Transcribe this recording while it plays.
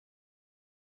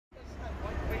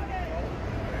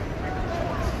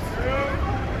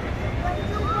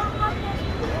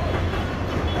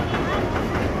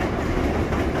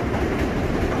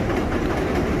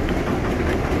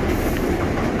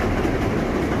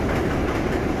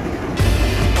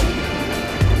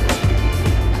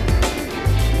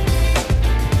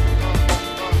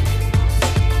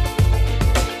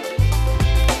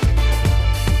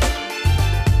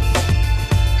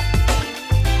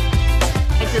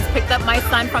up my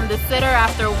son from the sitter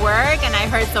after work, and I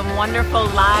heard some wonderful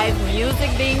live music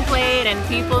being played and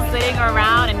people sitting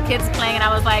around and kids playing, and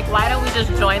I was like, why don't we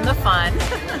just join the fun?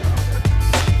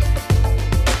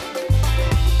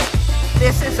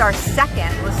 This is our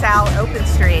second LaSalle Open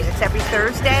Street. It's every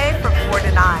Thursday from 4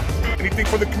 to 9. Anything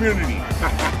for the community.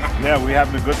 Yeah, we're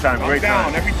having a good time. Great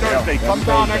time. Come down every Thursday. Come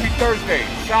down every Thursday.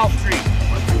 South Street,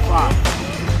 125.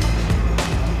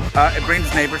 It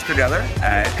brings neighbors together.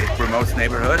 It promotes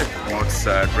neighborhood. It promotes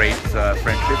great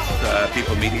friendships.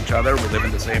 People meet each other. We live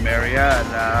in the same area,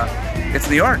 and it's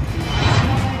New York.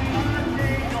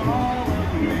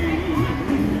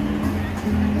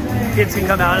 Kids can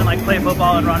come out and like play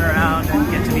football and run around and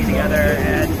get to be together,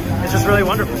 and it's just really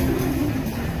wonderful.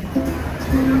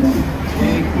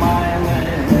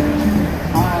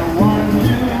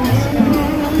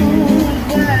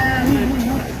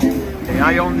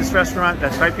 I own this restaurant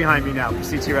that's right behind me now,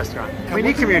 CT Restaurant. We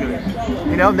need community.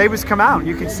 You know, neighbors come out.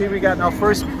 You can see we got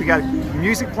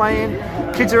music playing,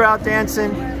 kids are out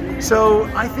dancing. So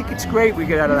I think it's great we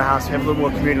get out of the house and have a little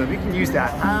more community. We can use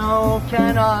that. How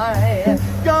can I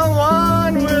go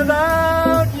on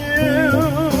without you?